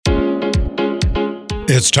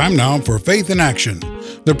It's time now for Faith in Action,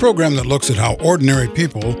 the program that looks at how ordinary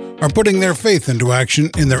people are putting their faith into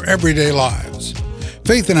action in their everyday lives.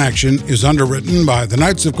 Faith in Action is underwritten by the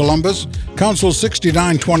Knights of Columbus, Council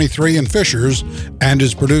 6923 in Fishers, and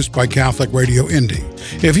is produced by Catholic Radio Indy.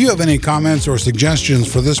 If you have any comments or suggestions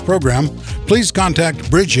for this program, please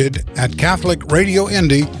contact Bridget at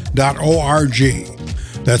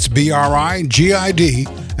catholicradioindy.org. That's BRIGID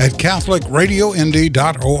at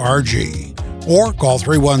catholicradioindy.org. Or call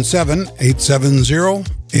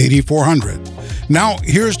 317-870-8400. Now,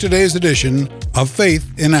 here's today's edition of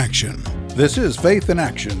Faith in Action. This is Faith in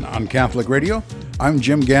Action on Catholic Radio. I'm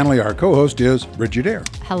Jim Ganley. Our co-host is Bridget Eyre.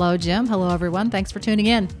 Hello, Jim. Hello, everyone. Thanks for tuning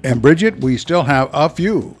in. And Bridget, we still have a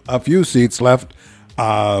few seats left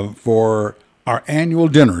for our annual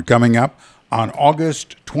dinner coming up on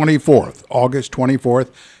August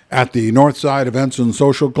 24th at the Northside Events and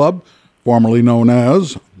Social Club, formerly known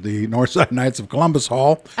as the Northside Knights of Columbus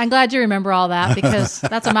Hall. I'm glad you remember all that because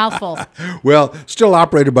that's a mouthful. Well, still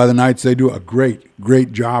operated by the Knights. They do a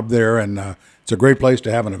great job there, and it's a great place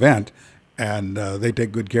to have an event, and they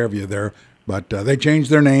take good care of you there. But they changed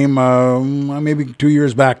their name maybe 2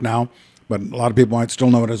 years back now, but a lot of people might still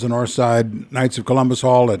know it as the Northside Knights of Columbus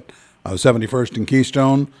Hall at 71st and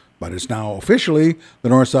Keystone, but it's now officially the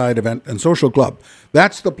Northside Event and Social Club.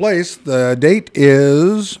 That's the place. The date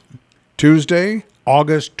is Tuesday,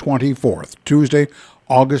 August 24th. Tuesday,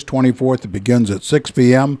 August 24th. It begins at 6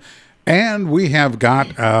 p.m. And we have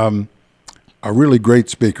got a really great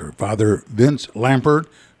speaker, Father Vince Lampert,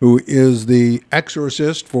 who is the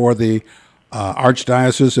exorcist for the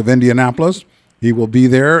Archdiocese of Indianapolis. He will be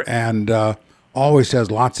there and always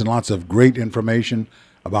has lots and lots of great information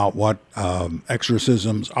about what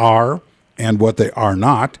exorcisms are and what they are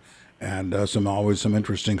not, and always some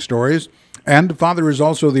interesting stories. And the Father is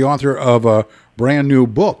also the author of a brand new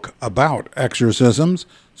book about exorcisms,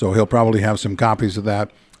 so he'll probably have some copies of that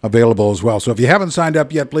available as well. So if you haven't signed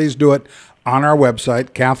up yet, please do it on our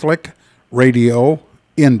website, Catholic Radio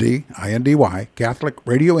Indy, I-N-D-Y,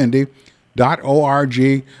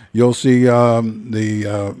 catholicradioindy.org. You'll see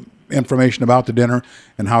the information about the dinner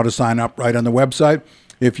and how to sign up right on the website.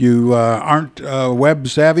 If you aren't web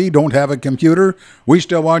savvy, don't have a computer, we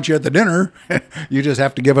still want you at the dinner. You just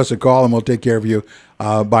have to give us a call and we'll take care of you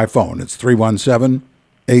by phone. It's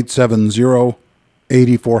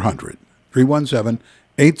 317-870-8400.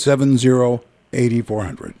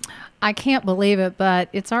 317-870-8400. I can't believe it, but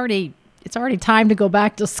it's already time to go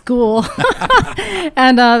back to school.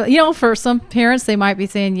 And for some parents they might be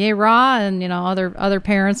saying yay rah, and other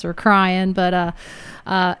parents are crying, but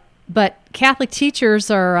Catholic teachers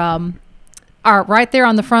are right there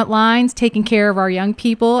on the front lines taking care of our young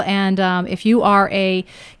people. And if you are a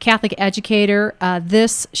Catholic educator,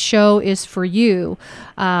 this show is for you.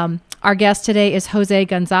 Our guest today is Jose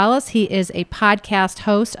Gonzalez. He is a podcast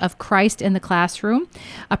host of Christ in the Classroom,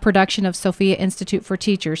 a production of Sophia Institute for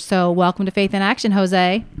Teachers. So welcome to Faith in Action,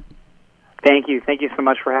 Jose. Thank you. Thank you so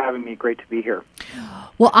much for having me. Great to be here.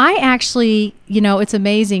 Well, I actually, it's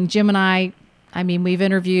amazing. Jim and I we've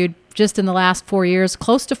interviewed just in the last 4 years,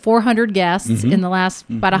 close to 400 guests in the last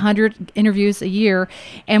about 100 interviews a year.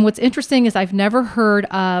 And what's interesting is I've never heard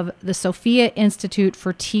of the Sophia Institute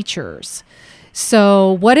for Teachers.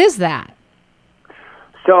 So what is that?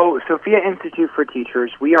 So Sophia Institute for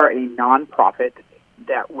Teachers, we are a nonprofit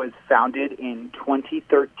that was founded in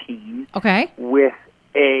 2013 with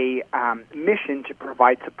a mission to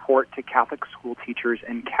provide support to Catholic school teachers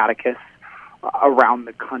and catechists around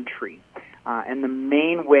the country. And the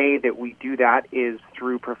main way that we do that is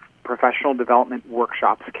through professional development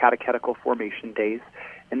workshops, catechetical formation days,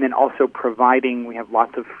 and then also we have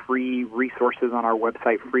lots of free resources on our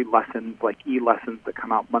website, free lessons like e-lessons that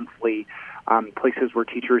come out monthly, places where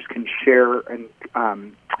teachers can share and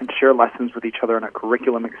share lessons with each other in a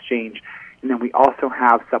curriculum exchange. And then we also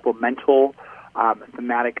have supplemental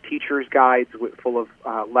thematic teachers guides full of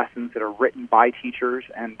lessons that are written by teachers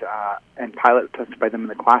and pilot tested by them in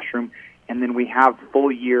the classroom. And then we have full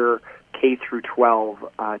year K through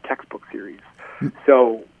 12 textbook series.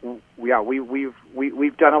 So yeah,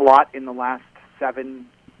 we've done a lot in the last 7-8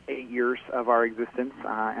 years of our existence,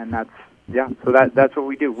 and that's what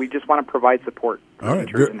we do. We just want to provide support for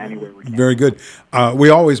teachers in any way we can. Very good. We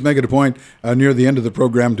always make it a point near the end of the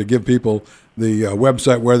program to give people the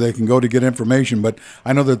website where they can go to get information. But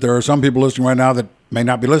I know that there are some people listening right now that may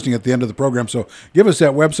not be listening at the end of the program. So give us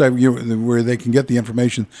that website where they can get the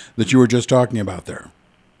information that you were just talking about there.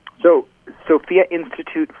 So Sophia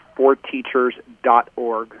Institute for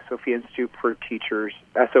Teachers.org. Sophia Institute for Teachers,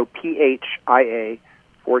 SOPHIA,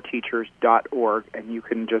 forteachers.org, and you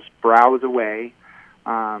can just browse away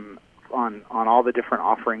on all the different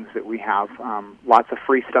offerings that we have. Lots of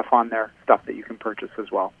free stuff on there, stuff that you can purchase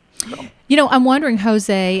as well. So. I'm wondering,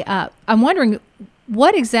 Jose,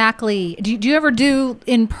 what exactly, do you ever do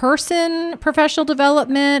in-person professional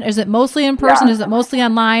development? Is it mostly in person? Yeah. Is it mostly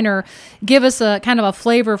online? Or give us a kind of a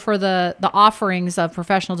flavor for the offerings of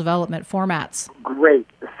professional development formats. Great.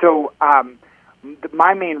 So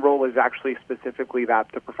my main role is actually specifically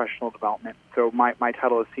the professional development. So my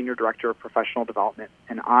title is Senior Director of Professional Development,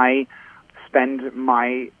 and I spend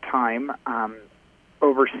my time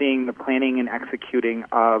overseeing the planning and executing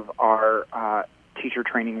of our teacher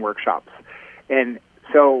training workshops. And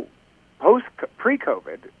so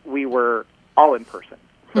pre-COVID, we were all in person.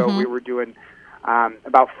 So we were doing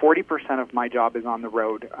about 40% of my job is on the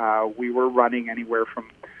road. We were running anywhere from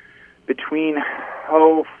between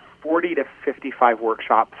 40 to 55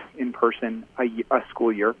 workshops in person a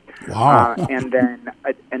school year. Wow. And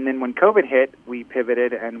then when COVID hit, we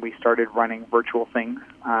pivoted and we started running virtual things.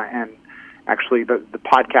 And actually, the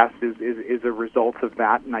podcast is a result of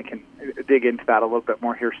that, and I can dig into that a little bit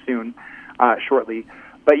more here soon. Shortly.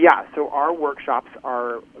 But yeah, so our workshops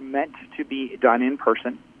are meant to be done in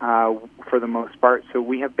person for the most part. So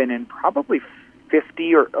we have been in probably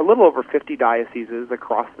 50 or a little over 50 dioceses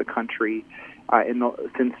across the country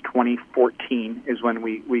since 2014 is when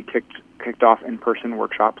we kicked off in-person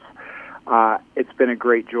workshops. It's been a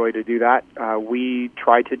great joy to do that. We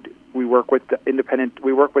work with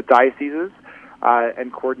dioceses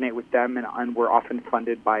and coordinate with them, and we're often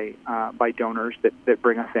funded by donors that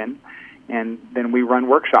bring us in. And then we run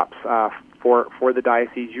workshops for the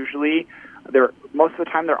diocese. Usually, most of the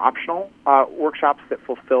time they're optional workshops that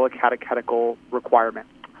fulfill a catechetical requirement.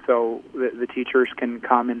 So the teachers can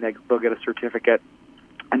come and they'll get a certificate,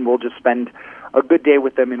 and we'll just spend a good day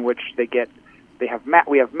with them in which we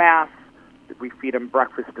have mass, we feed them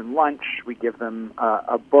breakfast and lunch, we give them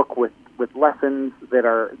a book with lessons that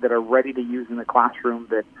are ready to use in the classroom.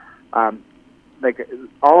 That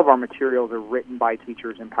all of our materials are written by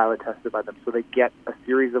teachers and pilot tested by them, so they get a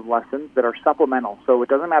series of lessons that are supplemental. So it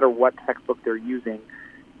doesn't matter what textbook they're using;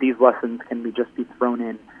 these lessons can be thrown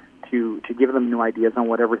in to give them new ideas on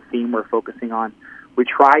whatever theme we're focusing on. We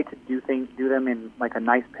try to do them in like a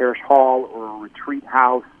nice parish hall or a retreat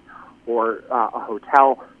house or a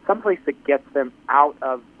hotel, someplace that gets them out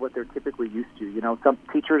of what they're typically used to. Some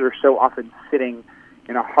teachers are so often sitting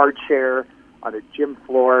in a hard chair on a gym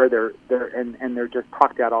floor, they're just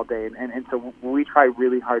tucked out all day, and so we try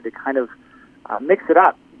really hard to kind of mix it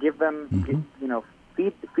up, give them,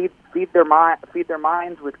 feed their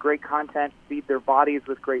minds with great content, feed their bodies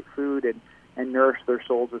with great food, and nourish their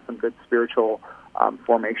souls with some good spiritual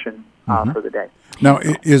formation for the day. Now,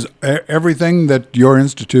 is everything that your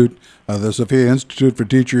institute, the Sophia Institute for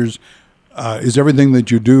Teachers, is everything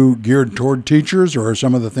that you do geared toward teachers, or are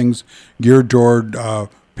some of the things geared toward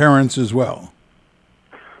parents as well?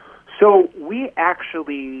 So we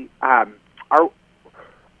actually are.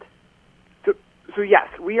 So yes,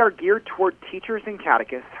 we are geared toward teachers and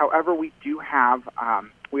catechists. However, we do have.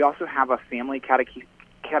 We also have a family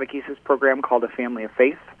catechesis program called A Family of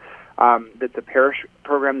Faith. That's a parish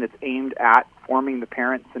program that's aimed at forming the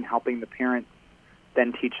parents and helping the parents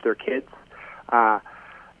then teach their kids.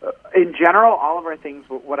 In general, all of our things.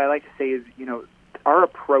 What I like to say is, our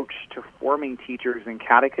approach to forming teachers and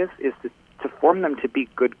catechists is to form them to be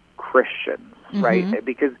good Christians, right?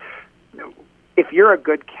 Because if you're a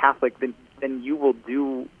good Catholic, then you will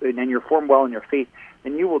do, and you're formed well in your faith,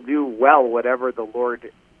 then you will do well whatever the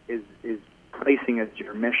Lord is placing as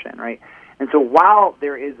your mission, right? And so while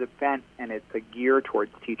there is a bent and it's a gear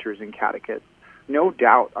towards teachers and catechists, no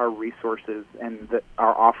doubt our resources and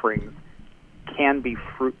our offerings can be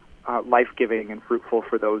life-giving and fruitful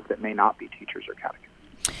for those that may not be teachers or catechists.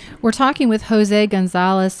 We're talking with Jose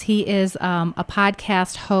Gonzalez. He is a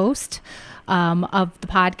podcast host of the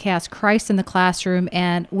podcast Christ in the Classroom,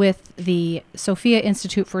 and with the Sophia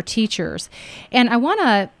Institute for Teachers. And I want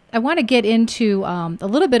to get into a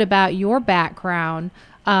little bit about your background.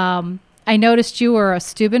 I noticed you were a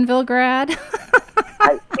Steubenville grad.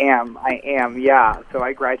 I am, yeah. So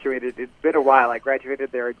I graduated, it's been a while. I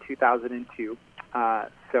graduated there in 2002.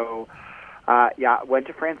 Went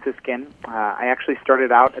to Franciscan. I actually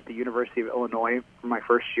started out at the University of Illinois for my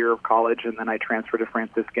first year of college, and then I transferred to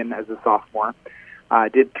Franciscan as a sophomore.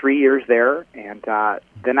 Did 3 years there, and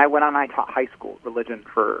then I went on. I taught high school religion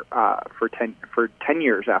for 10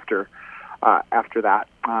 years after that.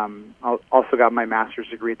 I also got my master's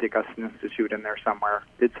degree at the Augustine Institute in there somewhere.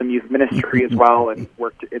 Did some youth ministry as well, and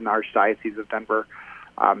worked in the Archdiocese of Denver,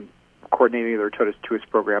 coordinating their Totus Tuus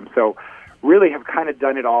program. So really have kind of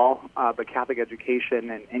done it all, but Catholic education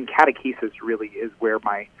and catechesis really is where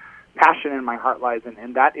my passion in my heart lies,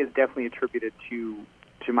 and that is definitely attributed to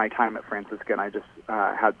my time at Franciscan. I just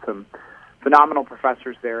had some phenomenal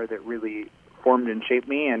professors there that really formed and shaped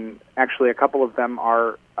me, and actually a couple of them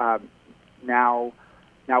are now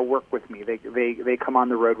work with me. They come on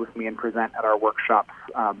the road with me and present at our workshops,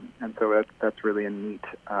 and so that's really a neat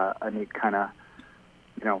kind of,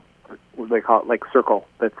 what they call it, like circle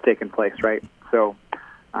that's taken place, right? So,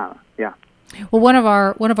 yeah. Well, one of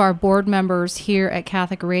our board members here at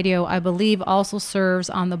Catholic Radio, I believe, also serves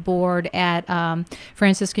on the board at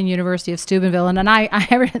Franciscan University of Steubenville.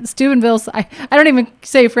 And Steubenville, I don't even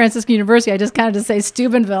say Franciscan University. I just kind of just say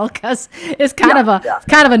Steubenville because it's kind of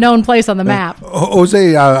a known place on the map.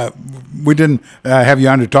 Jose, we didn't have you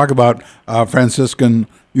on to talk about Franciscan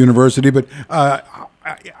University, but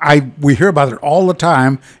we hear about it all the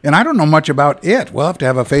time, and I don't know much about it. We'll have to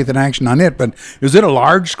have a Faith in Action on it, but is it a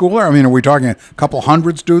large school? I mean, are we talking a couple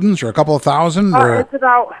hundred students or a couple of thousand? It's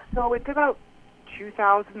about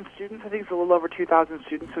 2,000 students. I think it's a little over 2,000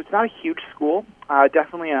 students, so it's not a huge school.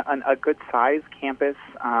 Definitely a good size campus,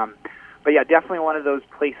 but yeah, definitely one of those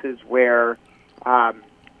places where,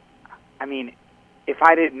 if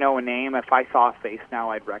I didn't know a name, if I saw a face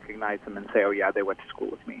now, I'd recognize them and say, "Oh yeah, they went to school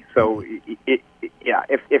with me." So,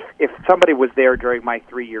 if somebody was there during my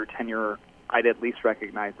 3-year tenure, I'd at least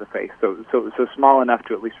recognize the face. So small enough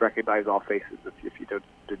to at least recognize all faces if you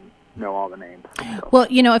didn't know all the names. So. Well,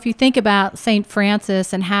 if you think about St.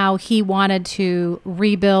 Francis and how he wanted to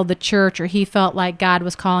rebuild the church, or he felt like God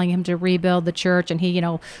was calling him to rebuild the church, and he,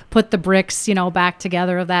 put the bricks, back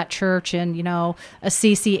together of that church in,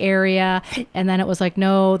 Assisi area. And then it was like,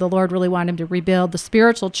 no, the Lord really wanted him to rebuild the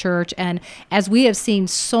spiritual church. And as we have seen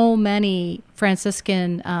so many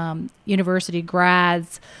Franciscan university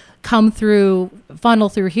grads funnel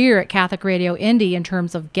through here at Catholic Radio Indy in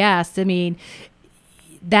terms of guests, I mean,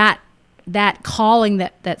 that calling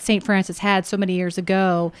that St. Francis had so many years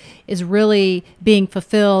ago is really being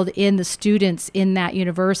fulfilled in the students in that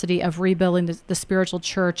university of rebuilding the spiritual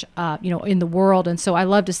church, in the world. And so I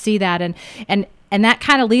love to see that. And that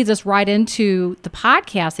kind of leads us right into the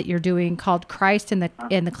podcast that you're doing called Christ in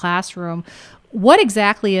the Classroom. What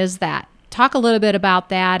exactly is that? Talk a little bit about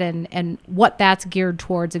that and what that's geared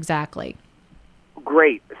towards exactly.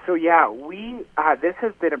 Great. So yeah, this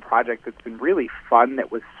has been a project that's been really fun.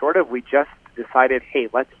 That was we just decided, hey,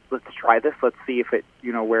 let's try this. Let's see if it,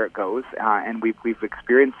 where it goes. And we've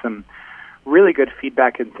experienced some really good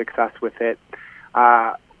feedback and success with it.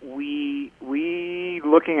 We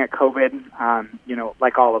looking at COVID,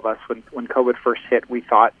 like all of us, when COVID first hit, we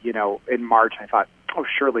thought, in March, I thought, oh,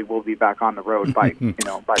 surely we'll be back on the road by,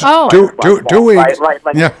 by 2 weeks. Right,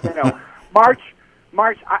 Yeah.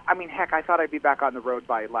 March, heck, I thought I'd be back on the road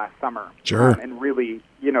by last summer. Sure. And really,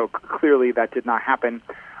 clearly that did not happen.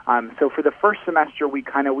 So for the first semester, we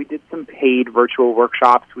did some paid virtual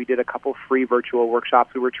workshops. We did a couple free virtual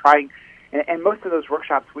workshops. We were trying, and most of those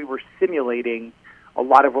workshops, we were simulating a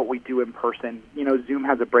lot of what we do in person. Zoom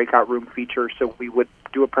has a breakout room feature, so we would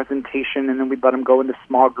do a presentation, and then we'd let them go into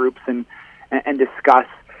small groups and discuss.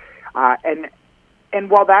 And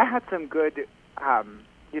while that had some good,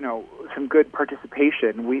 some good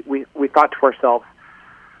participation, we thought to ourselves,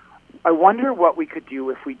 I wonder what we could do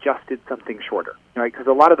if we just did something shorter, right? Because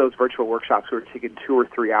a lot of those virtual workshops were taking 2 or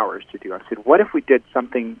 3 hours to do. I said, what if we did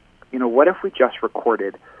something, what if we just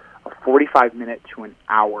recorded a 45-minute to an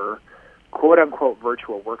hour, quote-unquote,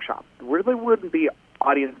 virtual workshop? It really wouldn't be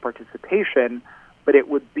audience participation, but it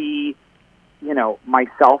would be,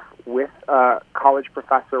 myself with a college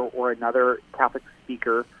professor or another Catholic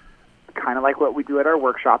speaker, kind of like what we do at our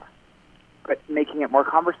workshops, but making it more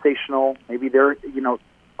conversational. Maybe they're,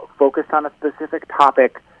 focused on a specific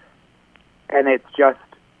topic, and it's just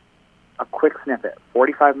a quick snippet,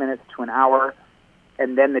 45 minutes to an hour,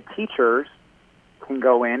 and then the teachers can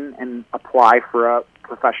go in and apply for a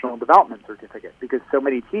professional development certificate, because so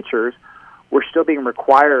many teachers were still being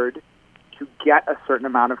required to get a certain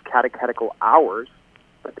amount of catechetical hours,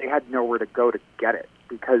 but they had nowhere to go to get it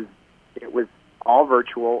because it was all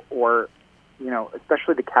virtual, or,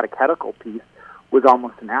 especially the catechetical piece was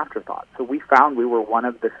almost an afterthought. So we found we were one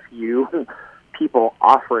of the few people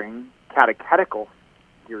offering catechetical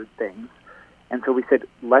geared things. And so we said,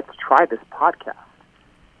 let's try this podcast.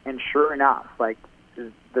 And sure enough,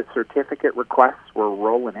 the certificate requests were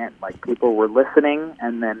rolling in. People were listening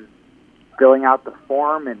and then filling out the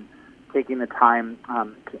form and taking the time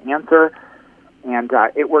to answer. And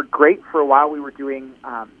it worked great for a while. We were doing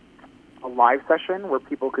a live session where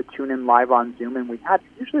people could tune in live on Zoom, and we had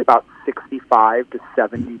usually about 65 to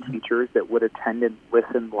 70 teachers that would attend and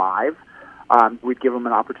listen live. We'd give them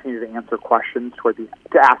an opportunity to ask questions toward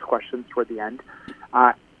the end.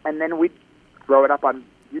 and then we'd throw it up on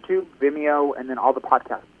YouTube, Vimeo, and then all the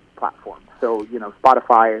podcast platforms. So,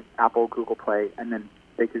 Spotify, Apple, Google Play, and then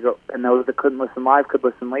they could go, and those that couldn't listen live could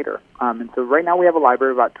listen later. And so right now we have a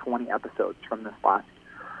library of about 20 episodes from this last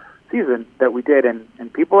season that we did,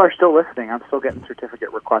 and people are still listening. I'm still getting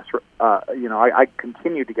certificate requests. I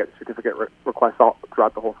continue to get certificate requests all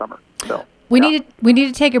throughout the whole summer. So we need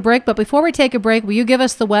to take a break, but before we take a break, will you give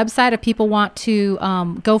us the website if people want to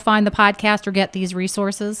go find the podcast or get these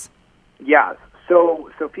resources? Yeah. So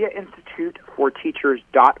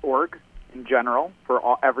SophiaInstituteForTeachers.org in general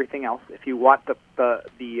for everything else. If you want the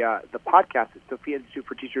podcast, it's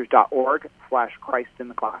SophiaInstituteForTeachers.org/Christ in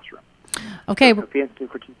the Classroom. Okay. So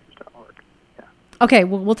SophiaInstituteForTeachers.org. Yeah. Okay,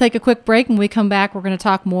 well, we'll take a quick break. When we come back, we're going to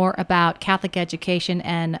talk more about Catholic education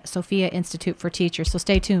and Sophia Institute for Teachers. So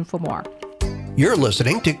stay tuned for more. You're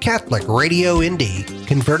listening to Catholic Radio Indy,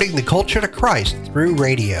 converting the culture to Christ through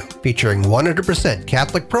radio, featuring 100%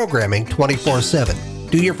 Catholic programming 24/7.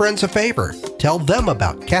 Do your friends a favor. Tell them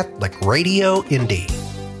about Catholic Radio Indy.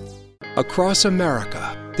 Across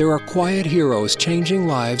America, there are quiet heroes changing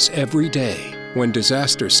lives every day. When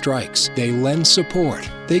disaster strikes, they lend support.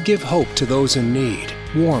 They give hope to those in need,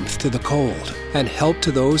 warmth to the cold, and help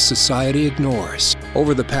to those society ignores.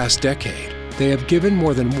 Over the past decade, they have given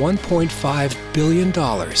more than $1.5 billion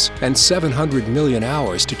and 700 million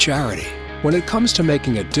hours to charity. When it comes to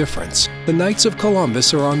making a difference, the Knights of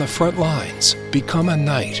Columbus are on the front lines. Become a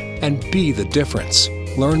Knight and be the difference.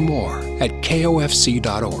 Learn more at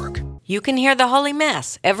kofc.org. You can hear the Holy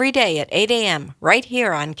Mass every day at 8 a.m. right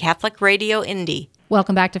here on Catholic Radio Indy.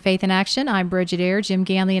 Welcome back to Faith in Action. I'm Bridget Eyre. Jim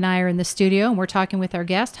Ganley and I are in the studio, and we're talking with our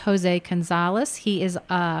guest, Jose Gonzalez. He is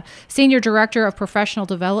a Senior Director of Professional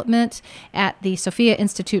Development at the Sophia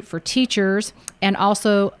Institute for Teachers and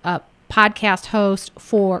also a podcast host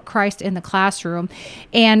for Christ in the Classroom.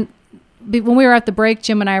 And when we were at the break,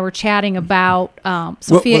 Jim and I were chatting about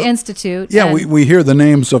Sophia Institute. Yeah, we hear the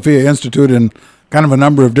name Sophia Institute in kind of a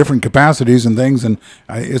number of different capacities and things, and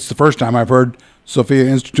it's the first time I've heard Sophia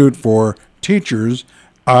Institute for Teachers.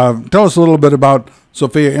 Tell us a little bit about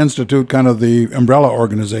Sophia Institute, kind of the umbrella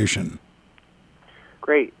organization.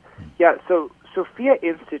 Great. Yeah, so Sophia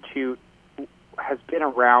Institute has been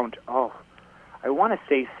around, I want to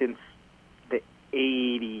say since the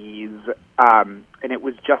 80s, and it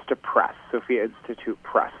was just a press, Sophia Institute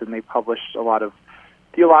Press, and they published a lot of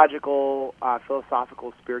theological,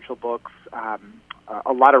 philosophical, spiritual books,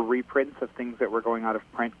 a lot of reprints of things that were going out of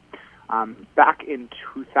print. Back in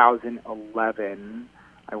 2011,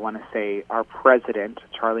 I want to say, our president,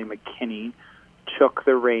 Charlie McKinney, took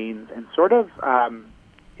the reins and sort of,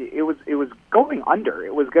 it was going under.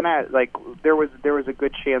 It was gonna, there was a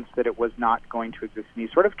good chance that it was not going to exist. And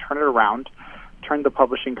he sort of turned the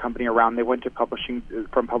publishing company around. They went to publishing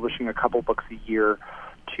a couple books a year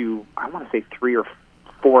to, I want to say 3 or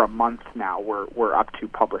 4 a month now. We're up to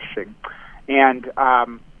publishing, and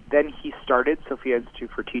then he started Sophia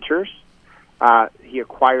Institute for Teachers. He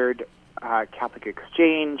acquired Catholic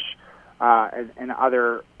Exchange and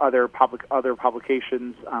other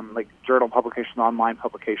publications, like journal publications, online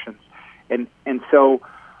publications, and so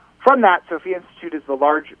from that, Sophia Institute is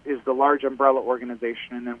the large umbrella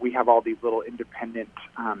organization, and then we have all these little independent.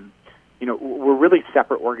 We're really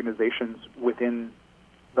separate organizations within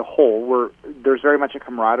the whole. There's very much a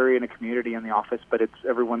camaraderie and a community in the office, but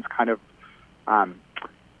everyone's kind of,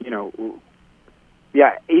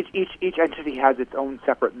 each entity has its own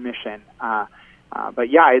separate mission. But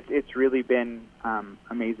yeah, it's really been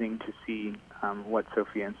amazing to see what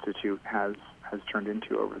Sophia Institute has turned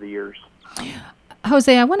into over the years.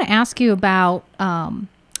 Jose, I want to ask you about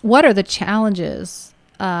what are the challenges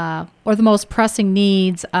or the most pressing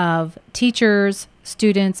needs of teachers,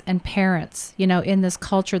 students, and parents, in this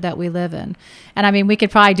culture that we live in. And I mean, we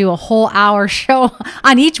could probably do a whole hour show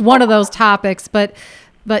on each one of those topics, but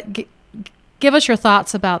give us your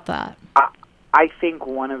thoughts about that. I think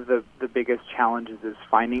one of the biggest challenges is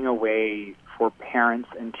finding a way for parents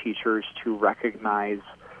and teachers to recognize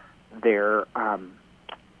their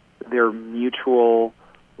mutual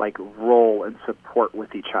role and support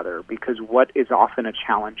with each other, because what is often a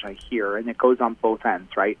challenge I hear, and it goes on both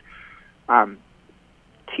ends, right?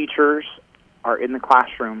 Teachers are in the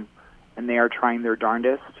classroom and they are trying their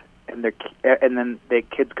darndest, and then the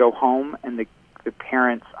kids go home and the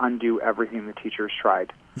parents undo everything the teachers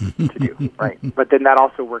tried to do, right? But then that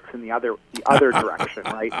also works in the other direction,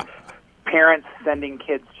 right? Parents sending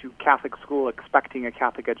kids to Catholic school expecting a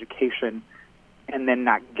Catholic education and then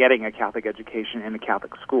not getting a Catholic education in a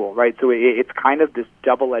Catholic school, right? So it's kind of this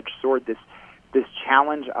double-edged sword, this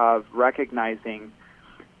challenge of recognizing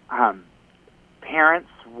parents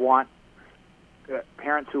want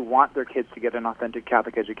parents who want their kids to get an authentic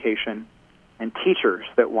Catholic education and teachers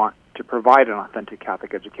that want to provide an authentic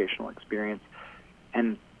Catholic educational experience.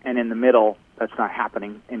 And in the middle, that's not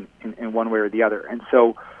happening in one way or the other. And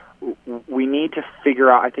so we need to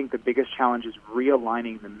figure out, I think the biggest challenge is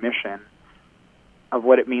realigning the mission of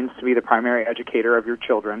what it means to be the primary educator of your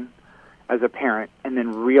children as a parent, and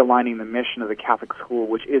then realigning the mission of the Catholic school,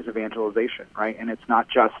 which is evangelization, right? And it's not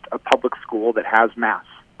just a public school that has Mass,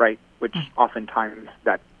 right? Which oftentimes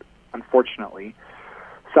that, unfortunately,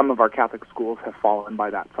 some of our Catholic schools have fallen by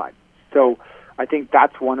that side. So I think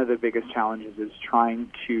that's one of the biggest challenges, is trying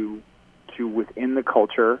to within the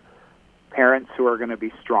culture, parents who are going to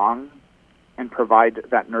be strong and provide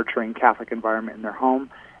that nurturing Catholic environment in their home,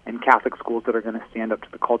 and Catholic schools that are going to stand up to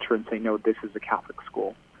the culture and say, no, this is a Catholic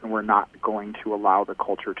school, and we're not going to allow the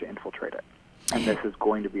culture to infiltrate it. And this is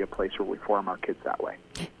going to be a place where we form our kids that way.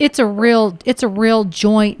 It's a real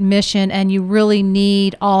joint mission, and you really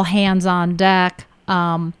need all hands on deck.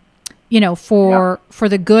 For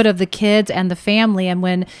the good of the kids and the family.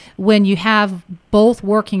 And when you have both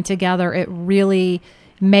working together, it really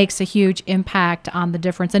makes a huge impact on the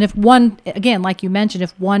difference. And if one, again, like you mentioned,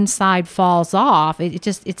 if one side falls off,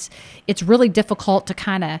 it's really difficult to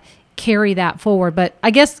kind of carry that forward. But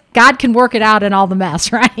I guess God can work it out in all the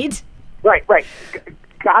mess, right? Right.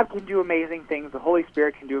 God can do amazing things. The Holy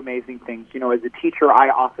Spirit can do amazing things. As a teacher, I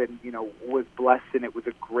often, was blessed, and it was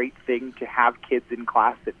a great thing to have kids in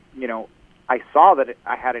class that, I saw that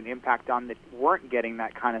I had an impact on that weren't getting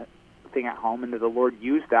that kind of thing at home, and that the Lord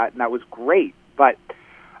used that, and that was great. But,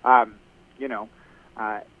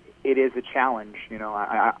 it is a challenge.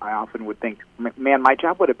 I often would think, man, my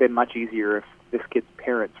job would have been much easier if this kid's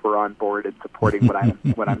parents were on board and supporting what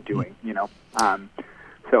I'm doing.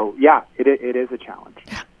 So yeah, it is a challenge,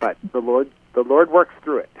 but the Lord works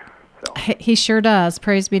through it. So. He sure does.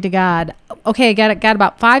 Praise be to God. Okay, got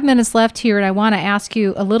about 5 minutes left here, and I want to ask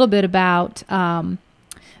you a little bit about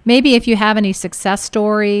maybe if you have any success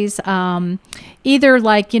stories, either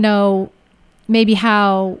like maybe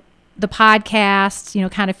how the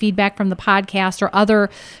podcast, kind of feedback from the podcast, or other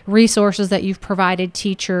resources that you've provided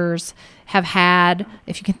teachers have had,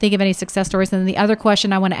 if you can think of any success stories. And then the other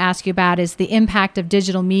question I want to ask you about is the impact of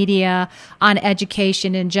digital media on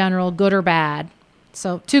education in general, good or bad.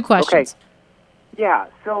 So 2 questions. Okay. Yeah,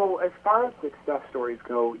 so as far as success stories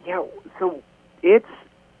go,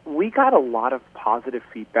 we got a lot of positive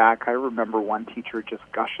feedback. I remember one teacher just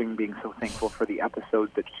gushing, being so thankful for the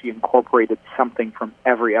episodes, that she incorporated something from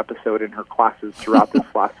every episode in her classes throughout this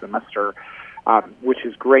last semester, which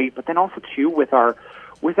is great. But then also, too, with our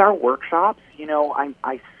workshops,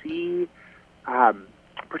 I see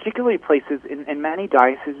particularly places in many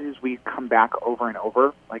dioceses, we come back over and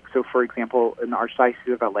over. Like, so for example, in the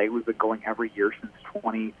Archdiocese of LA, we've been going every year since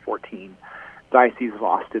 2014. Diocese of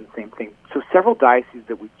Austin, same thing. So several dioceses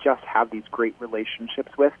that we just have these great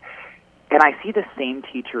relationships with. And I see the same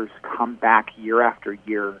teachers come back year after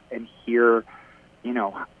year and hear,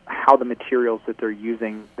 how the materials that they're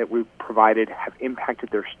using, that we've provided, have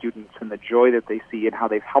impacted their students, and the joy that they see, and how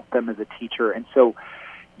they've helped them as a teacher. And so,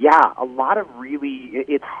 yeah, a lot of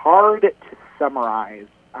it's hard to summarize.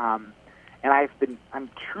 And I'm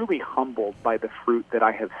truly humbled by the fruit that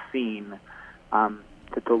I have seen,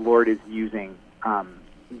 that the Lord is using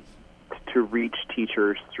to reach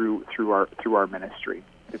teachers through our ministry.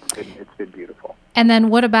 It's been beautiful. And then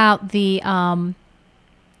what about the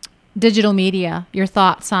digital media? Your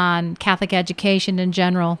thoughts on Catholic education in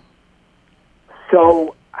general?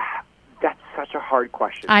 So that's such a hard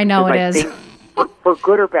question. I know it is. For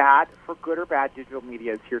good or bad, digital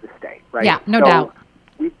media is here to stay, right? Yeah, no doubt.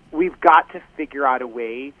 We've got to figure out a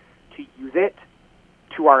way to use it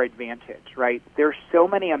to our advantage, right? There's so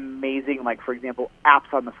many amazing, like, for example,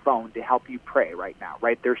 apps on the phone to help you pray right now,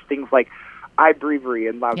 right? There's things like iBreviary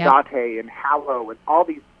and Laudate and Hallow and all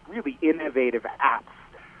these really innovative apps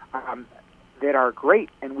that are great,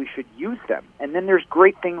 and we should use them. And then there's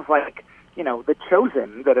great things like, The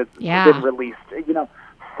Chosen that has been released.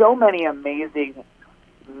 So many amazing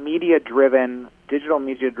digital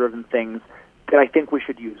media-driven things that I think we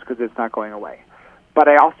should use, because it's not going away. But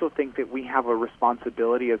I also think that we have a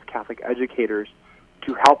responsibility as Catholic educators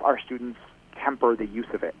to help our students temper the use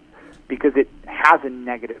of it, because it has a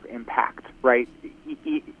negative impact, right?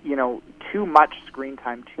 Too much screen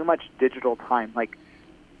time, too much digital time. Like,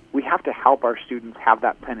 we have to help our students have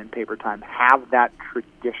that pen and paper time, have that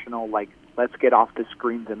traditional, like, let's get off the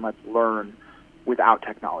screens and let's learn without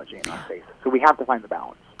technology in our face. So we have to find the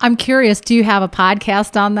balance. I'm curious, do you have a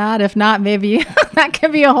podcast on that? If not, maybe that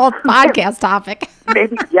could be a whole podcast topic.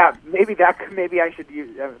 Maybe I should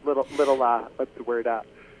use a little what's the word?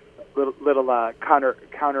 counter,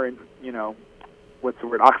 what's the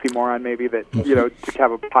word, oxymoron maybe, that, to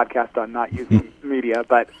have a podcast on not using media,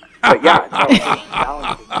 but yeah, it's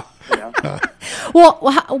challenging, Well,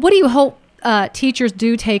 what do you hope teachers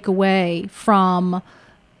do take away from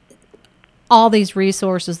all these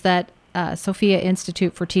resources that Sophia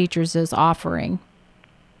Institute for Teachers is offering?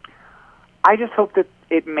 I just hope that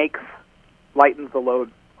it lightens the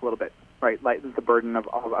load a little bit, right? Lightens the burden of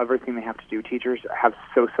everything they have to do. Teachers have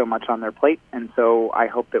so much on their plate, and so I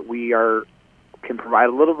hope that we can provide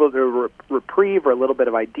a little bit of reprieve or a little bit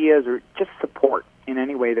of ideas or just support in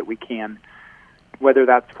any way that we can, whether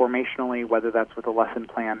that's formationally, whether that's with a lesson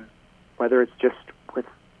plan, whether it's just with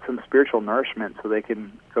some spiritual nourishment so they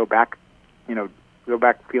can go back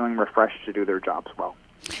feeling refreshed to do their jobs well.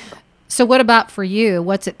 So what about for you?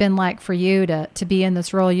 What's it been like for you to be in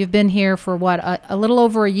this role? You've been here for what, a little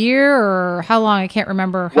over a year, or how long? I can't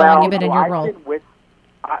remember how long you've been in your role. Been with,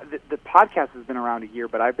 the podcast has been around a year,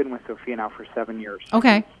 but I've been with Sophia now for 7 years.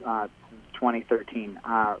 Okay. Since 2013.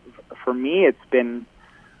 For me, it's been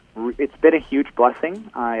a huge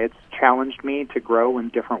blessing. It's challenged me to grow in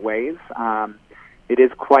different ways. It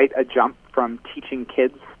is quite a jump from teaching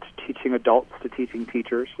kids to teaching adults to teaching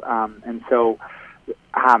teachers, and so.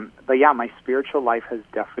 But yeah, my spiritual life has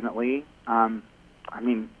definitely,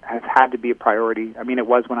 has had to be a priority. I mean, it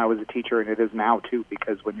was when I was a teacher, and it is now too,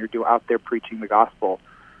 because when you're out there preaching the gospel,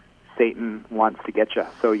 Satan wants to get you.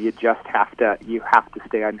 So you just have to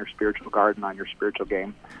stay on your spiritual guard and on your spiritual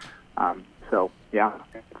game. So yeah,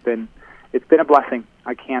 it's been a blessing.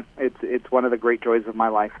 It's one of the great joys of my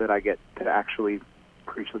life that I get to actually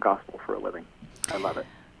preach the gospel for a living. I love it.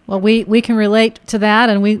 Well, we can relate to that,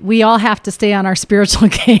 and we all have to stay on our spiritual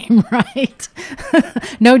game, right?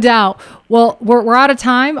 No doubt. Well, we're out of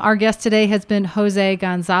time. Our guest today has been Jose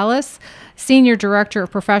Gonzalez, Senior Director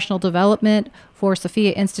of Professional Development for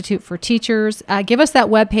Sophia Institute for Teachers. Give us that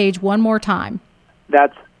webpage one more time.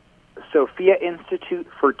 That's Sophia Institute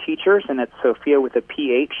for Teachers, and it's Sophia with a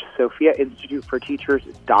PH,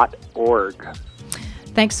 SophiaInstituteForTeachers.org.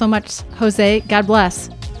 Thanks so much, Jose. God bless.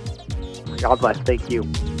 God bless. Thank you.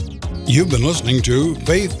 You've been listening to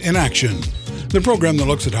Faith in Action, the program that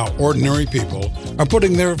looks at how ordinary people are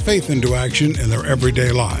putting their faith into action in their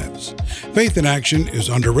everyday lives. Faith in Action is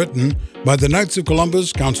underwritten by the Knights of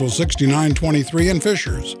Columbus, Council 6923 in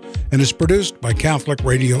Fishers, and is produced by Catholic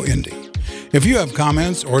Radio Indy. If you have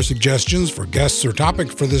comments or suggestions for guests or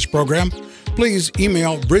topics for this program, please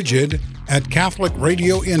email Brigid at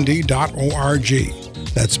CatholicRadioIndy.org.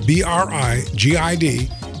 That's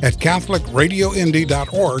BRIGID at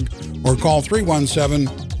CatholicRadioIndy.org, or call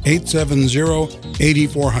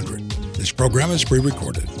 317-870-8400. This program is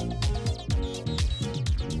pre-recorded.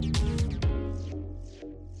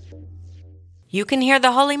 You can hear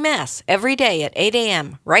the Holy Mass every day at 8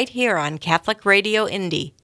 a.m. right here on Catholic Radio Indy.